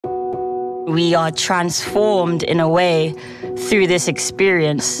We are transformed in a way through this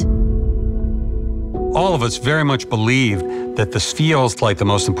experience. All of us very much believed that this feels like the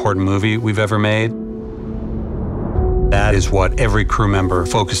most important movie we've ever made. That is what every crew member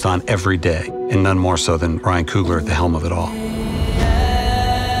focused on every day, and none more so than Ryan Coogler at the helm of it all.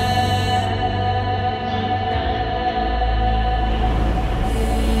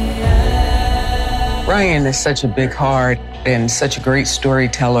 Ryan is such a big heart and such a great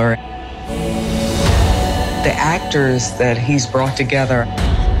storyteller. The actors that he's brought together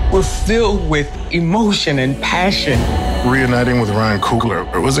were filled with emotion and passion. Reuniting with Ryan Coogler,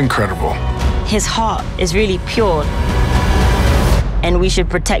 it was incredible. His heart is really pure, and we should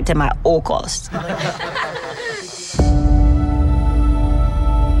protect him at all costs.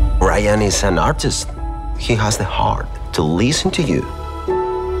 Ryan is an artist. He has the heart to listen to you,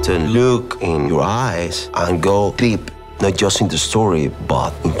 to look in your eyes and go deep, not just in the story,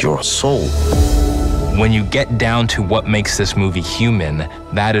 but in your soul. When you get down to what makes this movie human,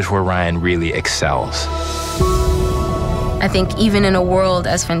 that is where Ryan really excels. I think even in a world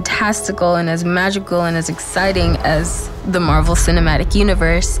as fantastical and as magical and as exciting as the Marvel Cinematic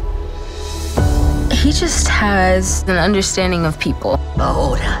Universe, he just has an understanding of people.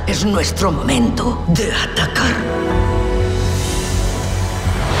 Ahora es nuestro momento de atacar.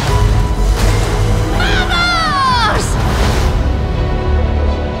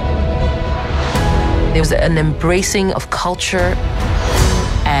 There's an embracing of culture,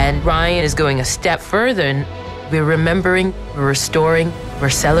 and Ryan is going a step further, and we're remembering, we're restoring, we're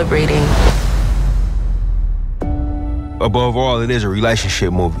celebrating. Above all, it is a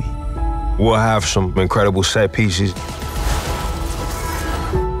relationship movie. We'll have some incredible set pieces.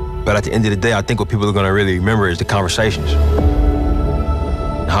 But at the end of the day, I think what people are gonna really remember is the conversations.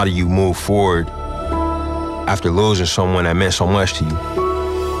 How do you move forward after losing someone that meant so much to you?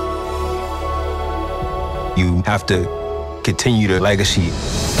 You have to continue the legacy